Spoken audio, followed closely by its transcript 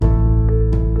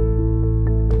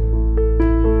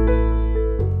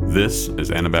This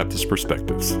is Anabaptist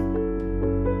Perspectives.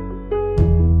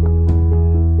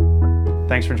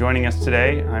 Thanks for joining us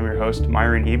today. I'm your host,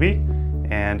 Myron Eby,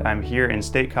 and I'm here in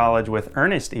State College with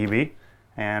Ernest Eby,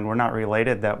 and we're not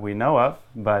related that we know of,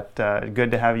 but good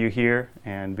to have you here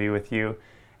and be with you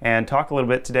and talk a little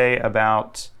bit today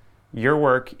about your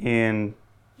work in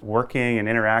working and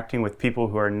interacting with people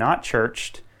who are not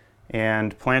churched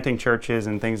and planting churches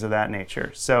and things of that nature.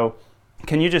 So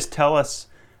can you just tell us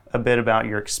a bit about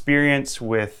your experience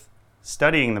with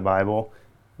studying the Bible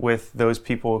with those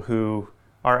people who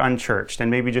are unchurched, and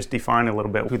maybe just define a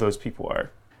little bit who those people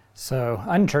are? So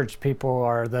unchurched people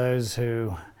are those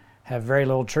who have very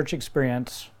little church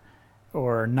experience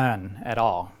or none at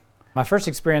all. My first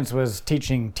experience was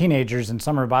teaching teenagers in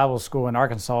summer Bible school in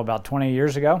Arkansas about 20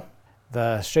 years ago.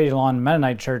 The Shady Lawn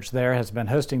Mennonite Church there has been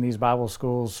hosting these Bible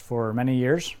schools for many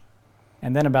years.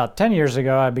 And then about 10 years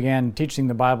ago, I began teaching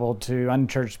the Bible to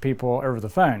unchurched people over the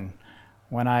phone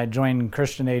when I joined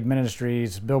Christian Aid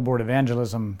Ministries' Billboard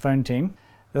Evangelism phone team.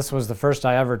 This was the first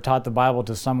I ever taught the Bible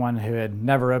to someone who had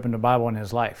never opened a Bible in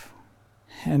his life.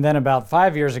 And then about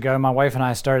 5 years ago, my wife and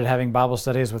I started having Bible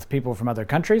studies with people from other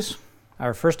countries.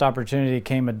 Our first opportunity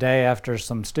came a day after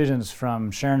some students from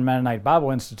Sharon Mennonite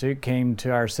Bible Institute came to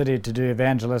our city to do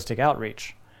evangelistic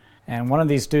outreach. And one of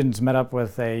these students met up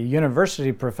with a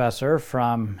university professor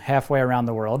from halfway around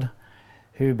the world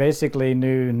who basically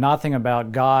knew nothing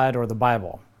about God or the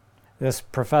Bible. This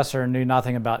professor knew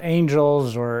nothing about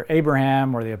angels or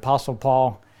Abraham or the Apostle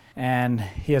Paul, and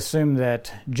he assumed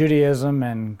that Judaism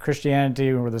and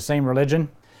Christianity were the same religion,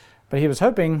 but he was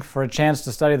hoping for a chance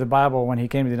to study the Bible when he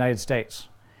came to the United States.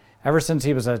 Ever since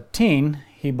he was a teen,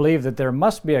 he believed that there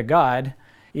must be a God,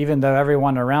 even though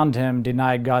everyone around him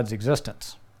denied God's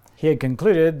existence. He had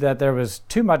concluded that there was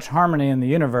too much harmony in the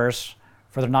universe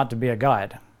for there not to be a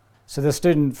God. So this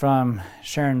student from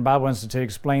Sharon Bible Institute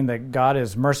explained that God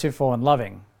is merciful and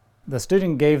loving. The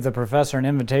student gave the professor an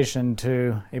invitation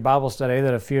to a Bible study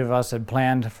that a few of us had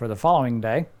planned for the following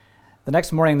day. The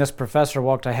next morning, this professor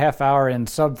walked a half hour in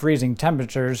sub-freezing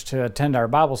temperatures to attend our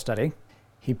Bible study.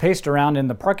 He paced around in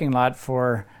the parking lot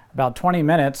for about 20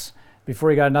 minutes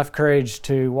before he got enough courage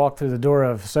to walk through the door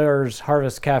of Sower's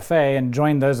Harvest Cafe and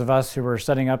join those of us who were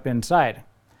setting up inside.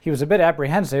 He was a bit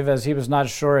apprehensive as he was not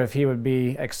sure if he would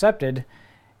be accepted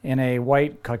in a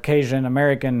white Caucasian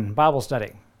American Bible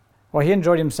study. Well, he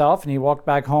enjoyed himself and he walked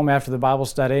back home after the Bible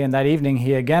study, and that evening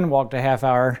he again walked a half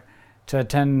hour to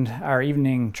attend our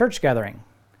evening church gathering.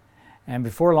 And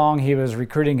before long he was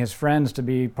recruiting his friends to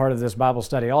be part of this Bible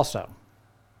study also.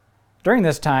 During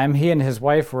this time, he and his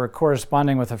wife were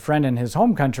corresponding with a friend in his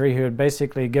home country who had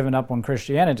basically given up on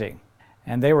Christianity.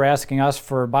 And they were asking us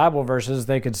for Bible verses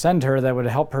they could send her that would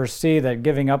help her see that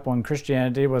giving up on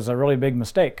Christianity was a really big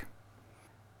mistake.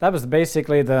 That was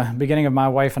basically the beginning of my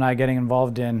wife and I getting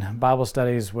involved in Bible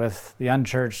studies with the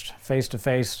unchurched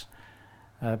face-to-face,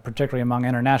 particularly among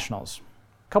internationals.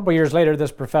 A couple years later,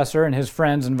 this professor and his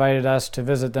friends invited us to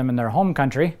visit them in their home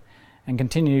country and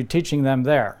continue teaching them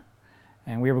there.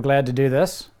 And we were glad to do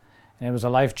this, and it was a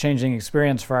life-changing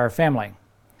experience for our family.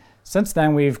 Since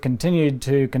then, we've continued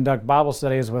to conduct Bible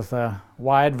studies with a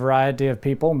wide variety of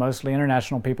people, mostly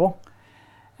international people,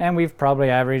 and we've probably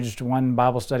averaged one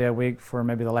Bible study a week for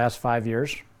maybe the last 5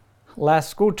 years. Last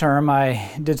school term,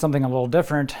 I did something a little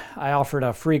different. I offered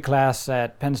a free class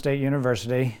at Penn State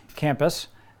University campus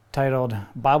titled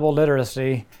Bible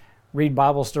Literacy, Read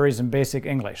Bible Stories in Basic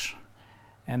English.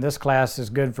 And this class is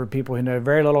good for people who know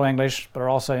very little English but are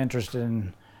also interested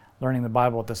in learning the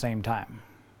Bible at the same time.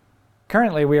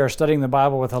 Currently, we are studying the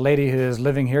Bible with a lady who is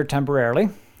living here temporarily.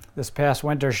 This past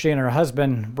winter, she and her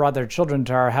husband brought their children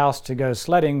to our house to go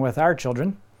sledding with our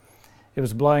children. It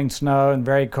was blowing snow and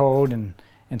very cold, and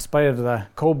in spite of the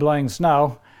cold blowing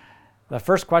snow, the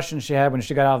first question she had when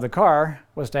she got out of the car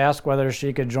was to ask whether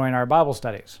she could join our Bible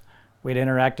studies. We'd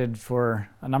interacted for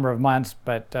a number of months,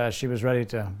 but she was ready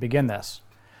to begin this.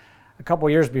 A couple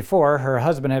years before, her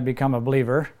husband had become a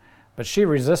believer, but she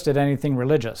resisted anything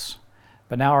religious.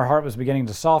 But now her heart was beginning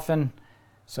to soften,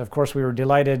 so of course we were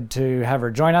delighted to have her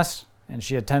join us, and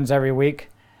she attends every week.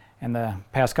 And the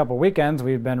past couple weekends,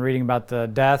 we've been reading about the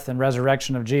death and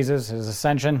resurrection of Jesus, his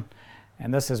ascension,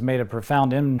 and this has made a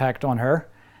profound impact on her,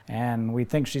 and we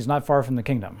think she's not far from the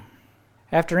kingdom.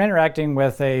 After interacting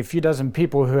with a few dozen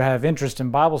people who have interest in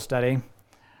Bible study,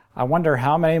 I wonder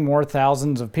how many more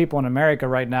thousands of people in America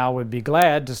right now would be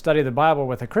glad to study the Bible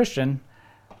with a Christian,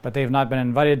 but they've not been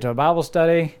invited to a Bible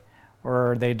study,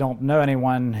 or they don't know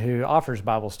anyone who offers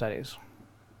Bible studies.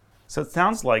 So it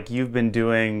sounds like you've been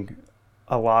doing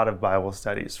a lot of Bible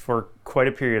studies for quite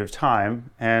a period of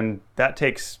time, and that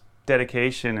takes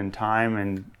dedication and time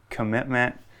and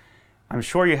commitment. I'm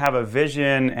sure you have a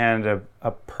vision and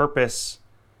a purpose.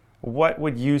 What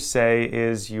would you say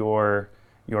is your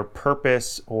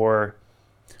purpose, or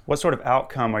what sort of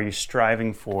outcome are you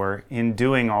striving for in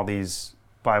doing all these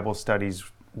Bible studies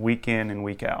week in and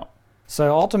week out?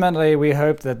 So ultimately, we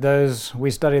hope that those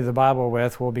we study the Bible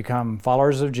with will become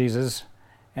followers of Jesus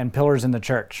and pillars in the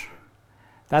church.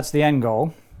 That's the end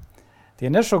goal. The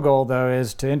initial goal, though,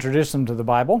 is to introduce them to the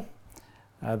Bible,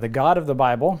 the God of the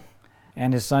Bible,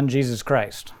 and His Son, Jesus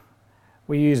Christ.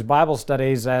 We use Bible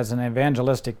studies as an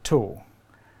evangelistic tool.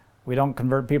 We don't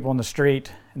convert people in the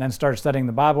street and then start studying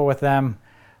the Bible with them.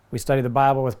 We study the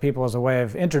Bible with people as a way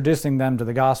of introducing them to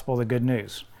the gospel, the good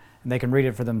news, and they can read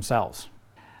it for themselves.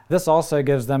 This also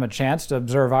gives them a chance to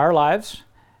observe our lives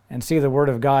and see the Word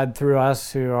of God through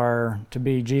us, who are to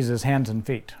be Jesus' hands and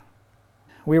feet.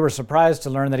 We were surprised to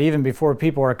learn that even before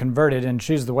people are converted and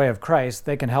choose the way of Christ,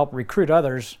 they can help recruit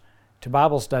others to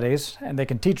Bible studies, and they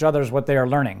can teach others what they are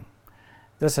learning.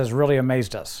 This has really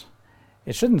amazed us.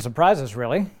 It shouldn't surprise us,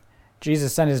 really.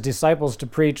 Jesus sent His disciples to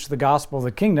preach the gospel of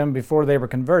the kingdom before they were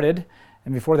converted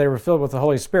and before they were filled with the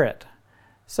Holy Spirit.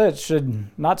 So it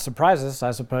should not surprise us, I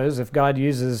suppose, if God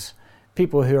uses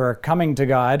people who are coming to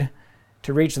God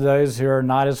to reach those who are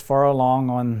not as far along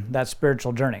on that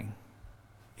spiritual journey.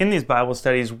 In these Bible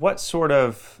studies, what sort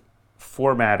of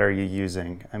format are you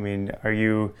using? I mean, are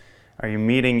you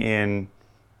meeting in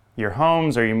your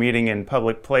homes? Are you meeting in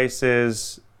public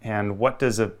places? And what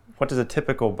does a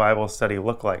typical Bible study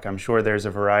look like? I'm sure there's a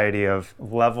variety of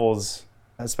levels,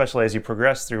 especially as you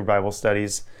progress through Bible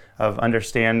studies, of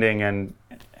understanding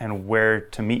and where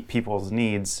to meet people's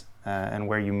needs and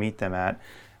where you meet them at.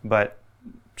 But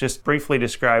just briefly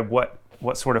describe what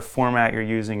sort of format you're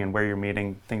using and where you're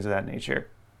meeting, things of that nature.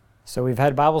 So we've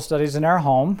had Bible studies in our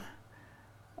home,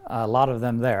 a lot of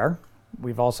them there.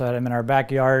 We've also had them in our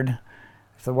backyard.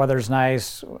 If the weather's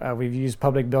nice, we've used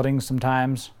public buildings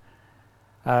sometimes.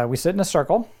 We sit in a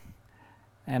circle,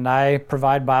 and I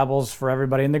provide Bibles for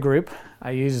everybody in the group.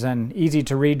 I use an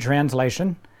easy-to-read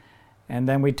translation, and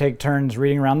then we take turns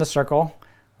reading around the circle,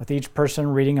 with each person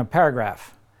reading a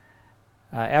paragraph.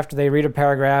 After they read a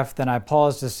paragraph, then I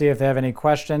pause to see if they have any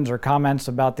questions or comments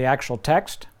about the actual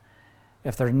text.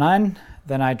 If there's none,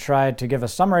 then I try to give a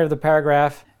summary of the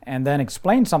paragraph and then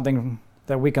explain something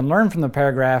that we can learn from the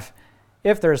paragraph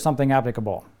if there is something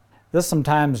applicable. This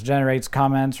sometimes generates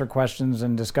comments or questions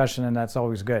and discussion, and that's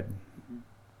always good.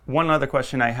 One other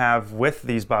question I have with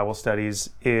these Bible studies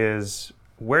is,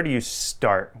 where do you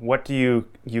start? What do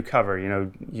you cover?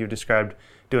 You described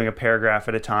doing a paragraph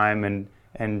at a time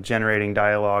and generating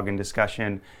dialogue and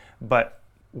discussion, but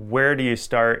where do you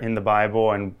start in the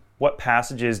Bible, and what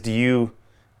passages do you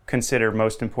consider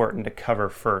most important to cover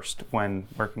first when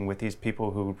working with these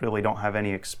people who really don't have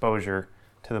any exposure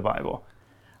to the Bible?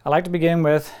 I like to begin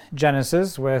with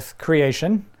Genesis, with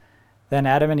creation, then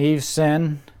Adam and Eve's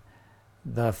sin,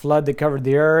 the flood that covered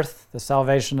the earth, the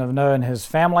salvation of Noah and his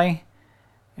family,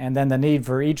 and then the need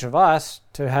for each of us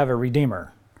to have a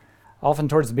Redeemer. Often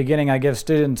towards the beginning, I give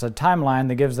students a timeline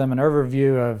that gives them an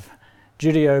overview of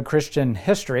Judeo-Christian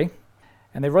history,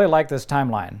 and they really like this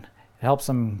timeline. It helps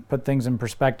them put things in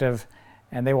perspective,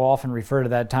 and they will often refer to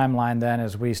that timeline then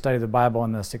as we study the Bible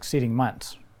in the succeeding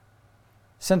months.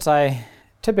 Since I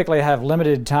typically have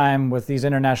limited time with these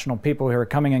international people who are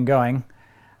coming and going,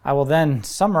 I will then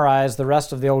summarize the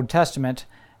rest of the Old Testament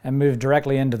and move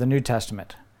directly into the New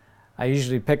Testament. I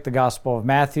usually pick the Gospel of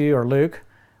Matthew or Luke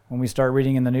when we start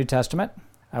reading in the New Testament.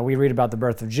 We read about the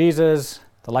birth of Jesus,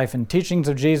 the life and teachings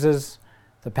of Jesus,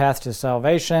 the path to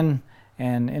salvation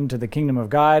and into the kingdom of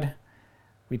God.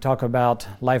 We talk about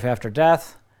life after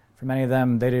death. For many of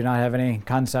them, they do not have any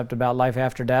concept about life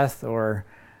after death or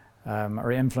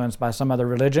are influenced by some other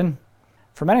religion.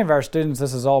 For many of our students,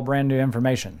 this is all brand new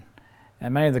information,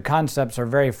 and many of the concepts are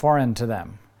very foreign to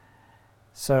them.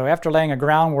 So after laying a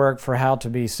groundwork for how to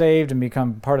be saved and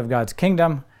become part of God's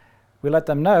kingdom, we let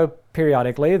them know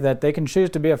periodically that they can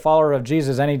choose to be a follower of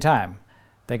Jesus anytime.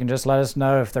 They can just let us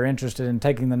know if they're interested in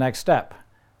taking the next step.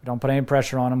 We don't put any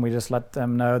pressure on them. We just let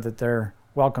them know that they're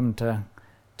welcome to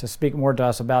speak more to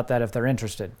us about that if they're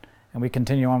interested. And we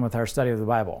continue on with our study of the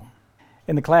Bible.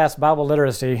 In the class Bible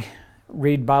Literacy,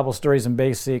 read Bible stories in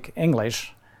basic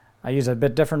English. I use a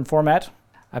bit different format.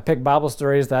 I pick Bible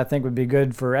stories that I think would be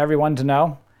good for everyone to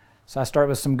know. So I start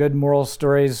with some good moral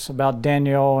stories about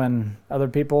Daniel and other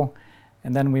people,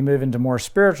 and then we move into more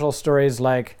spiritual stories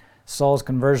like Saul's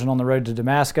conversion on the road to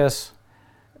Damascus.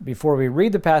 Before we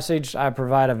read the passage, I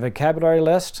provide a vocabulary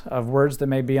list of words that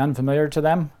may be unfamiliar to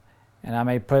them, and I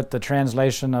may put the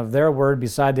translation of their word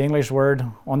beside the English word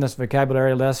on this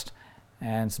vocabulary list,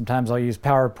 and sometimes I'll use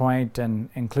PowerPoint and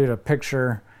include a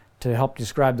picture to help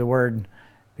describe the word,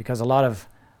 because a lot of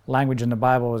language in the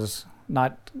Bible is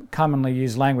not commonly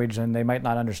used language and they might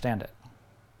not understand it.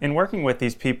 In working with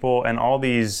these people and all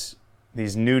these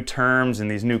new terms and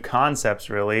these new concepts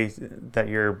really that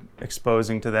you're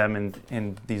exposing to them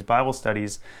in these Bible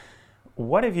studies,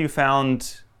 what have you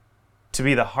found to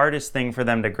be the hardest thing for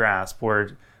them to grasp,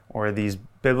 or these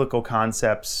biblical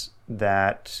concepts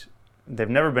that they've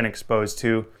never been exposed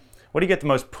to? What do you get the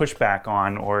most pushback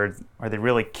on, or they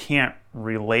really can't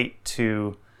relate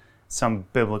to some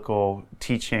biblical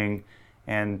teaching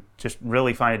and just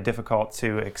really find it difficult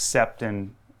to accept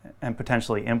and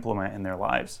potentially implement in their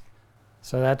lives?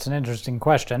 So that's an interesting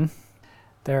question.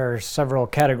 There are several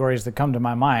categories that come to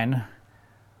my mind.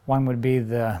 One would be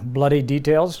the bloody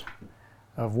details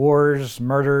of wars,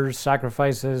 murders,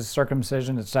 sacrifices,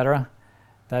 circumcision, etc.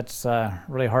 That's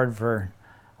really hard for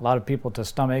a lot of people to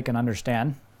stomach and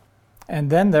understand. And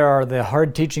then there are the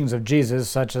hard teachings of Jesus,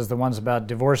 such as the ones about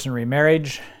divorce and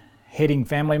remarriage, hating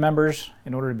family members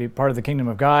in order to be part of the kingdom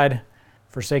of God,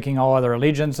 forsaking all other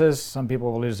allegiances. Some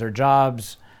people will lose their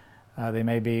jobs.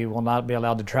 They will not be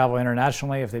allowed to travel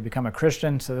internationally if they become a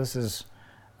Christian, so this is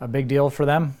a big deal for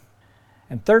them.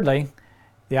 And thirdly,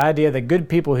 the idea that good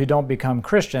people who don't become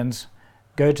Christians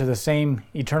go to the same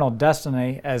eternal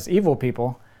destiny as evil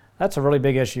people, that's a really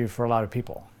big issue for a lot of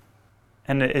people.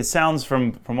 And it sounds,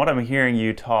 from what I'm hearing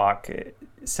you talk, it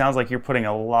sounds like you're putting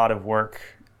a lot of work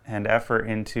and effort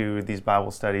into these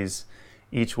Bible studies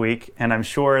each week. And I'm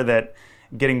sure that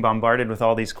getting bombarded with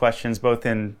all these questions, both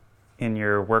in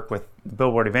your work with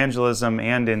Billboard Evangelism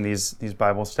and in these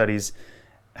Bible studies,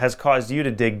 has caused you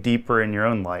to dig deeper in your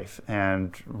own life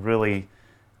and really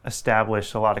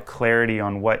establish a lot of clarity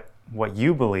on what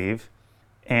you believe.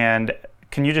 And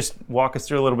can you just walk us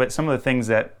through a little bit some of the things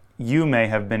that you may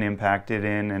have been impacted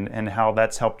in, and how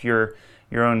that's helped your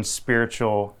own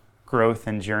spiritual growth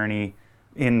and journey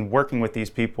in working with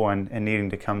these people and needing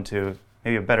to come to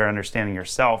maybe a better understanding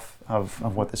yourself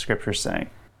of what the Scripture's saying?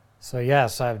 So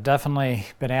yes, I've definitely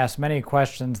been asked many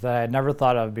questions that I had never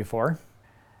thought of before.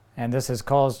 And this has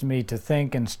caused me to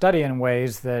think and study in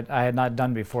ways that I had not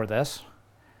done before this.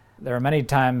 There are many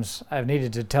times I've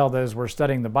needed to tell those we're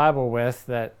studying the Bible with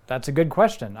that that's a good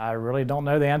question. I really don't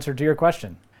know the answer to your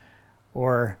question.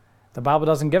 Or the Bible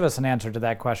doesn't give us an answer to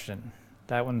that question.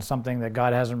 That one's something that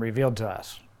God hasn't revealed to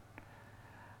us.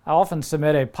 I often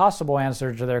submit a possible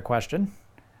answer to their question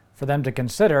for them to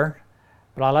consider,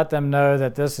 but I let them know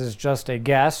that this is just a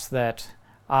guess that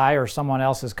I or someone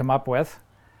else has come up with.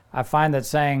 I find that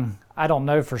saying, I don't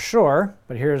know for sure,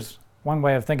 but here's one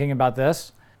way of thinking about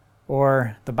this,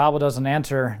 or the Bible doesn't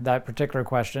answer that particular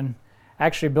question,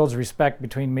 actually builds respect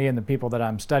between me and the people that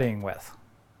I'm studying with.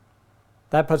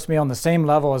 That puts me on the same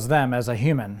level as them as a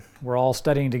human. We're all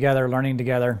studying together, learning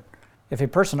together. If a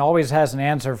person always has an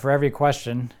answer for every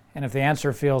question, and if the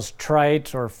answer feels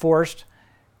trite or forced,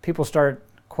 people start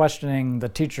questioning the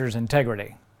teacher's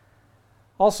integrity.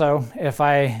 Also, if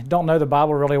I don't know the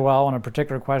Bible really well on a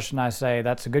particular question, I say,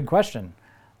 that's a good question.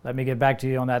 Let me get back to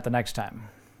you on that the next time.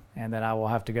 And then I will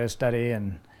have to go study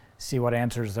and see what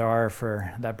answers there are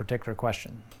for that particular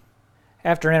question.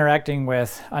 After interacting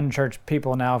with unchurched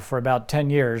people now for about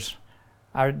 10 years,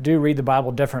 I do read the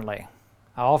Bible differently.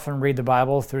 I often read the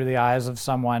Bible through the eyes of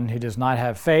someone who does not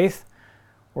have faith,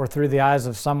 or through the eyes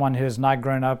of someone who has not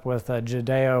grown up with a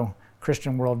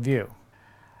Judeo-Christian worldview.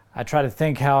 I try to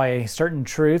think how a certain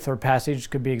truth or passage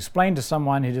could be explained to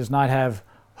someone who does not have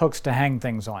hooks to hang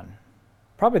things on.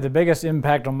 Probably the biggest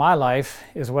impact on my life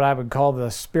is what I would call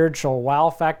the spiritual wow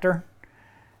factor.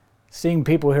 Seeing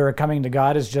people who are coming to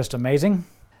God is just amazing.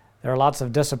 There are lots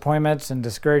of disappointments and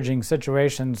discouraging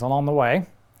situations along the way.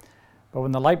 But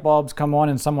when the light bulbs come on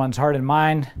in someone's heart and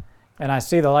mind, and I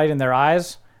see the light in their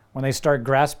eyes, when they start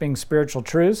grasping spiritual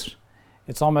truths,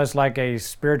 it's almost like a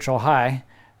spiritual high,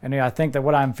 and I think that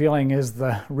what I'm feeling is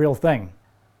the real thing.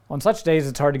 On such days,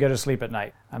 it's hard to go to sleep at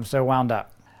night. I'm so wound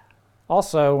up.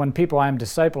 Also, when people I'm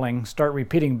discipling start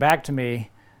repeating back to me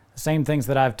the same things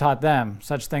that I've taught them,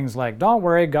 such things like, don't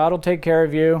worry, God will take care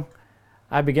of you,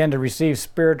 I begin to receive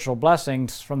spiritual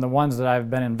blessings from the ones that I've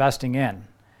been investing in.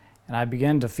 And I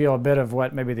begin to feel a bit of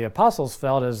what maybe the apostles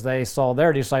felt as they saw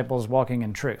their disciples walking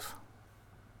in truth.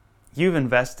 You've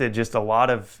invested just a lot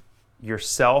of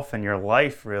yourself and your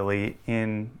life really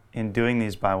in doing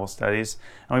these Bible studies.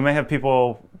 And we may have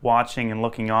people watching and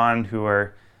looking on who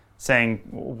are saying,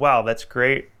 wow, that's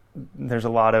great. There's a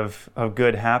lot of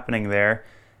good happening there.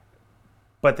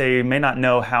 But they may not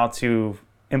know how to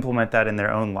implement that in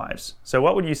their own lives. So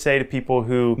what would you say to people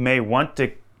who may want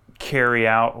to carry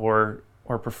out or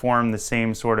perform the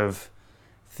same sort of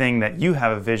thing that you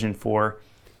have a vision for,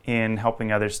 in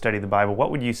helping others study the Bible,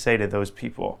 what would you say to those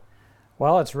people?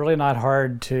 Well, it's really not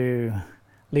hard to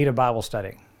lead a Bible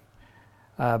study.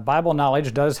 Bible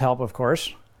knowledge does help, of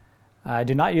course. I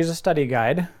do not use a study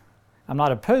guide. I'm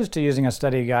not opposed to using a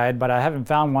study guide, but I haven't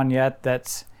found one yet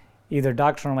that's either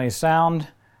doctrinally sound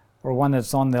or one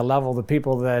that's on the level of the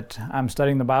people that I'm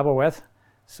studying the Bible with.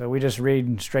 So we just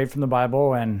read straight from the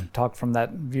Bible and talk from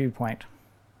that viewpoint.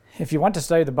 If you want to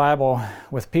study the Bible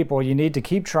with people, you need to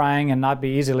keep trying and not be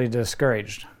easily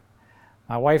discouraged.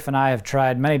 My wife and I have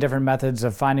tried many different methods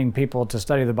of finding people to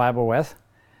study the Bible with.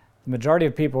 The majority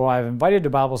of people I've invited to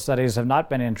Bible studies have not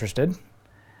been interested,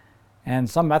 and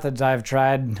some methods I've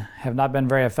tried have not been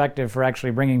very effective for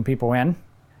actually bringing people in.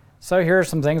 So here are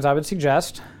some things I would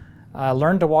suggest.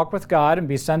 Learn to walk with God and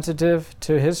be sensitive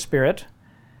to His Spirit.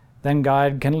 Then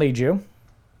God can lead you.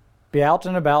 Be out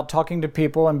and about talking to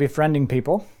people and befriending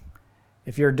people.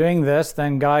 If you're doing this,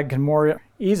 then God can more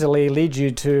easily lead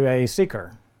you to a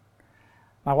seeker.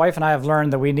 My wife and I have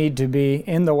learned that we need to be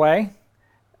in the way.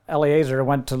 Eliezer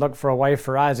went to look for a wife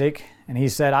for Isaac, and he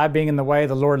said, "I being in the way,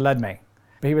 the Lord led me."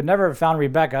 But he would never have found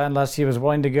Rebekah unless he was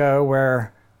willing to go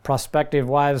where prospective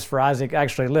wives for Isaac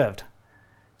actually lived.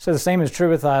 So the same is true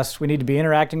with us. We need to be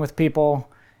interacting with people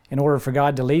in order for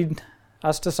God to lead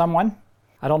us to someone.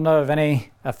 I don't know of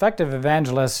any effective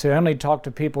evangelists who only talk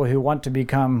to people who want to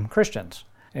become Christians.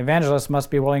 Evangelists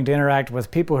must be willing to interact with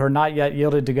people who are not yet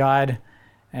yielded to God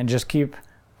and just keep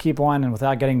on and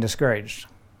without getting discouraged.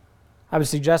 I would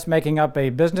suggest making up a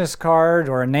business card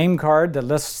or a name card that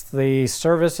lists the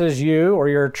services you or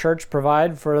your church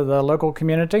provide for the local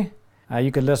community.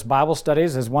 You could list Bible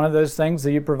studies as one of those things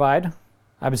that you provide.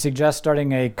 I would suggest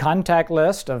starting a contact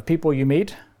list of people you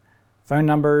meet, phone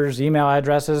numbers, email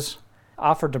addresses.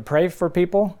 Offer to pray for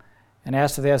people and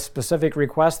ask if they have specific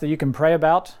requests that you can pray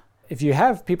about. If you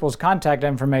have people's contact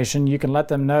information, you can let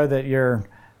them know that you're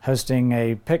hosting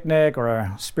a picnic or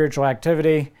a spiritual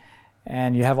activity,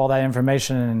 and you have all that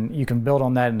information and you can build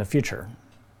on that in the future.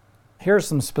 Here are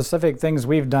some specific things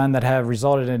we've done that have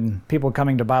resulted in people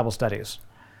coming to Bible studies.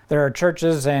 There are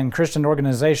churches and Christian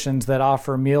organizations that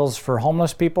offer meals for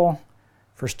homeless people,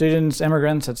 for students,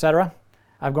 immigrants, etc.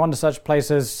 I've gone to such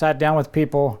places, sat down with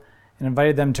people, and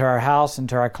invited them to our house and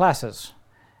to our classes.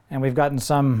 And we've gotten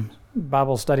some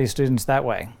Bible study students that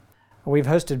way. We've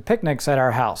hosted picnics at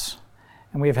our house,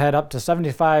 and we've had up to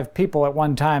 75 people at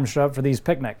one time show up for these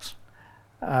picnics.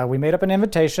 We made up an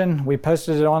invitation, we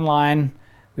posted it online,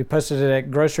 we posted it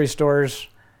at grocery stores.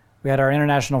 We had our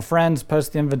international friends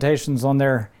post the invitations on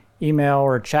their email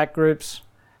or chat groups.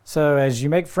 So as you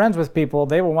make friends with people,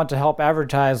 they will want to help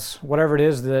advertise whatever it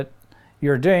is that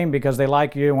you're doing because they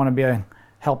like you and want to be a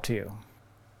help to you.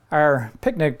 Our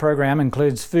picnic program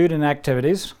includes food and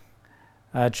activities.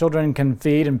 Children can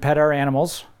feed and pet our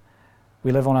animals.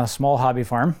 We live on a small hobby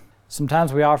farm.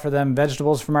 Sometimes we offer them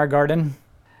vegetables from our garden.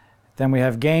 Then we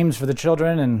have games for the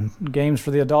children and games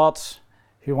for the adults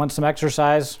who want some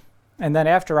exercise. And then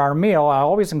after our meal, I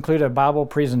always include a Bible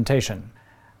presentation.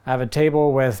 I have a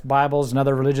table with Bibles and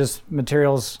other religious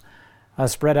materials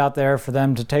spread out there for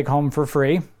them to take home for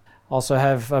free. Also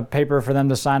have a paper for them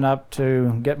to sign up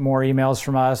to get more emails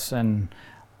from us and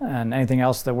anything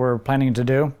else that we're planning to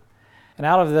do. And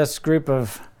out of this group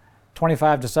of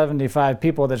 25 to 75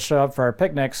 people that show up for our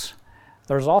picnics,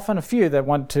 there's often a few that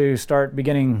want to start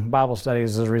beginning Bible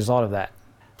studies as a result of that.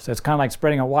 So it's kind of like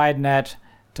spreading a wide net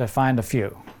to find a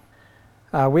few.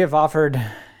 We have offered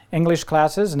English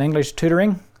classes and English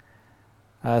tutoring.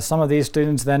 Some of these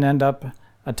students then end up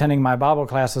attending my Bible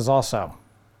classes also.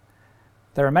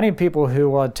 There are many people who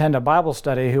will attend a Bible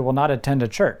study who will not attend a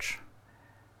church.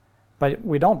 But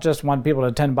we don't just want people to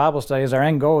attend Bible studies. Our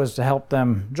end goal is to help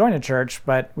them join a church,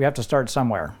 but we have to start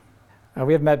somewhere.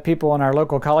 We have met people on our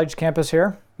local college campus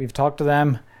here. We've talked to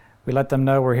them. We let them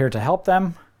know we're here to help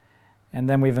them. And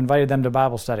then we've invited them to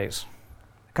Bible studies.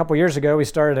 A couple years ago, we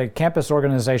started a campus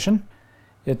organization.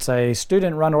 It's a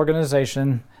student-run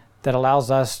organization that allows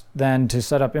us then to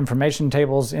set up information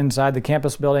tables inside the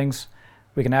campus buildings.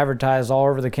 We can advertise all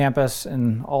over the campus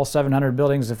in all 700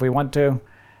 buildings if we want to,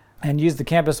 and use the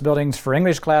campus buildings for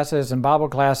English classes and Bible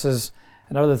classes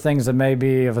and other things that may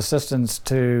be of assistance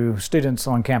to students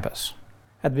on campus.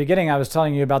 At the beginning, I was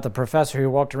telling you about the professor who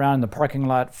walked around in the parking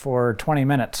lot for 20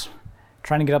 minutes,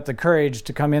 trying to get up the courage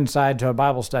to come inside to a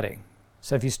Bible study.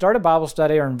 So if you start a Bible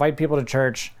study or invite people to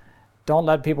church, don't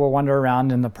let people wander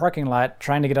around in the parking lot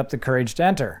trying to get up the courage to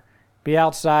enter. Be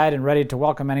outside and ready to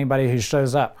welcome anybody who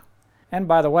shows up. And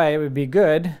by the way, it would be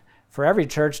good for every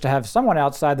church to have someone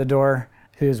outside the door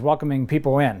who's welcoming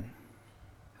people in.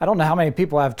 I don't know how many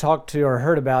people I've talked to or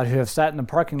heard about who have sat in the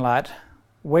parking lot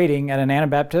waiting at an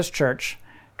Anabaptist church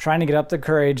trying to get up the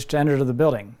courage to enter the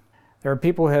building. There are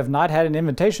people who have not had an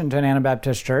invitation to an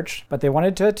Anabaptist church, but they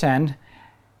wanted to attend,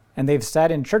 and they've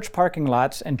sat in church parking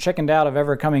lots and chickened out of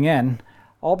ever coming in,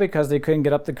 all because they couldn't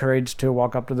get up the courage to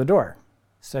walk up to the door.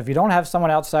 So if you don't have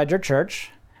someone outside your church,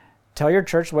 tell your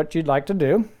church what you'd like to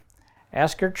do,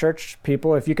 ask your church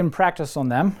people if you can practice on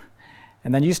them,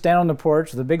 and then you stand on the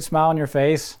porch with a big smile on your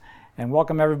face and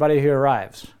welcome everybody who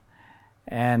arrives.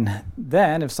 And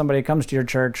then if somebody comes to your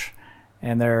church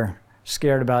and they're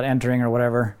scared about entering or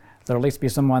whatever, there'll at least be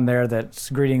someone there that's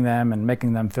greeting them and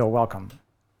making them feel welcome.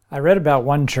 I read about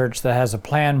one church that has a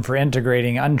plan for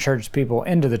integrating unchurched people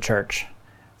into the church,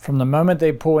 from the moment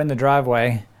they pull in the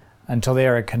driveway until they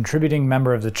are a contributing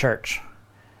member of the church.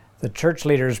 The church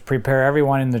leaders prepare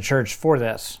everyone in the church for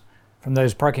this, from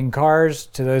those parking cars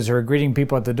to those who are greeting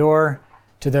people at the door,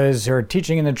 to those who are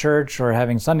teaching in the church or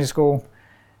having Sunday school,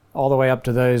 all the way up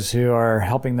to those who are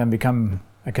helping them become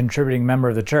a contributing member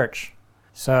of the church.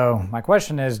 So my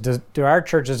question is, do our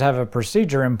churches have a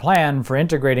procedure and plan for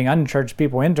integrating unchurched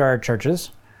people into our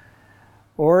churches?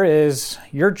 Or is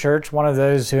your church one of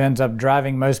those who ends up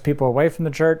driving most people away from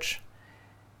the church?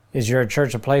 Is your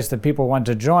church a place that people want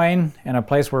to join and a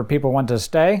place where people want to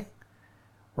stay?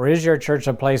 Or is your church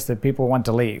a place that people want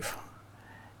to leave?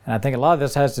 And I think a lot of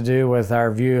this has to do with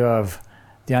our view of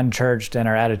the unchurched and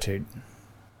our attitude.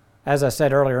 As I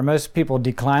said earlier, most people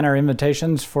decline our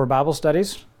invitations for Bible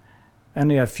studies.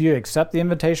 Only a few accept the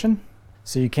invitation,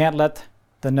 so you can't let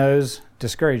the no's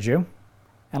discourage you.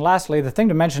 And lastly, the thing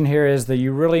to mention here is that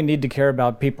you really need to care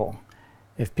about people.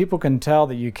 If people can tell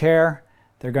that you care,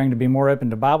 they're going to be more open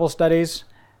to Bible studies,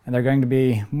 and they're going to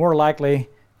be more likely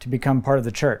to become part of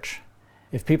the church.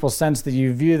 If people sense that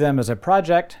you view them as a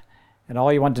project, and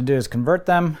all you want to do is convert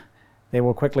them, they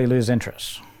will quickly lose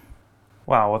interest.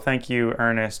 Wow, well, thank you,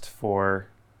 Ernest, for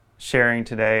sharing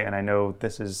today, and I know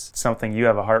this is something you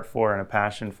have a heart for and a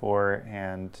passion for,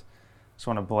 and just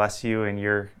want to bless you in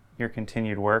your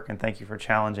continued work, and thank you for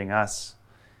challenging us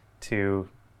to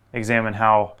examine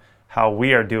how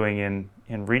we are doing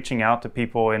in reaching out to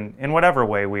people in whatever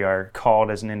way we are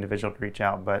called as an individual to reach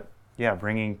out, but yeah,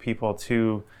 bringing people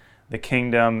to the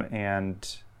kingdom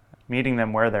and meeting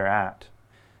them where they're at.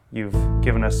 You've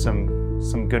given us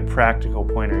some good practical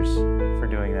pointers for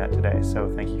doing that today. So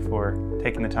thank you for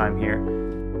taking the time here.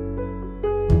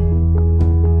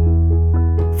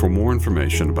 For more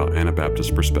information about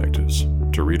Anabaptist Perspectives,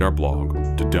 to read our blog,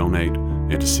 to donate,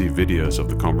 and to see videos of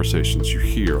the conversations you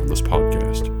hear on this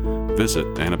podcast, visit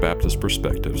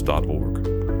AnabaptistPerspectives.org.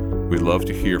 We love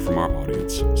to hear from our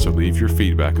audience, so leave your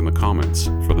feedback in the comments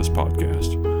for this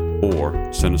podcast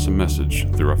or send us a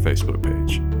message through our Facebook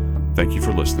page. Thank you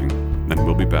for listening, and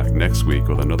we'll be back next week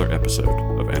with another episode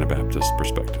of Anabaptist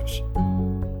Perspectives.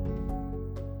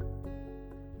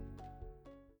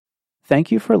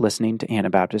 Thank you for listening to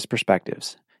Anabaptist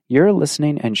Perspectives. Your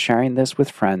listening and sharing this with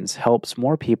friends helps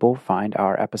more people find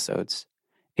our episodes.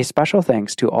 A special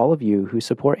thanks to all of you who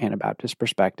support Anabaptist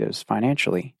Perspectives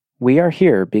financially. We are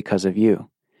here because of you.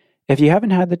 If you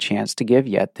haven't had the chance to give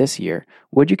yet this year,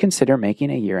 would you consider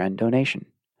making a year-end donation?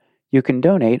 You can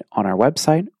donate on our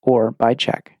website or by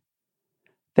check.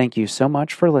 Thank you so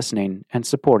much for listening and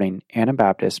supporting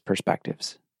Anabaptist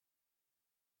Perspectives.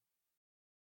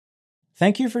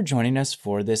 Thank you for joining us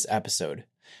for this episode.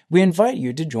 We invite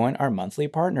you to join our monthly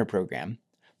partner program.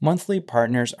 Monthly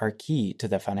partners are key to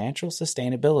the financial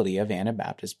sustainability of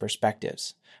Anabaptist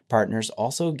Perspectives. Partners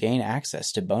also gain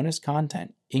access to bonus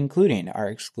content, including our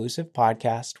exclusive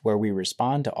podcast where we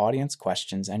respond to audience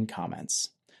questions and comments.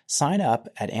 Sign up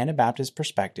at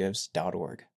AnabaptistPerspectives.org.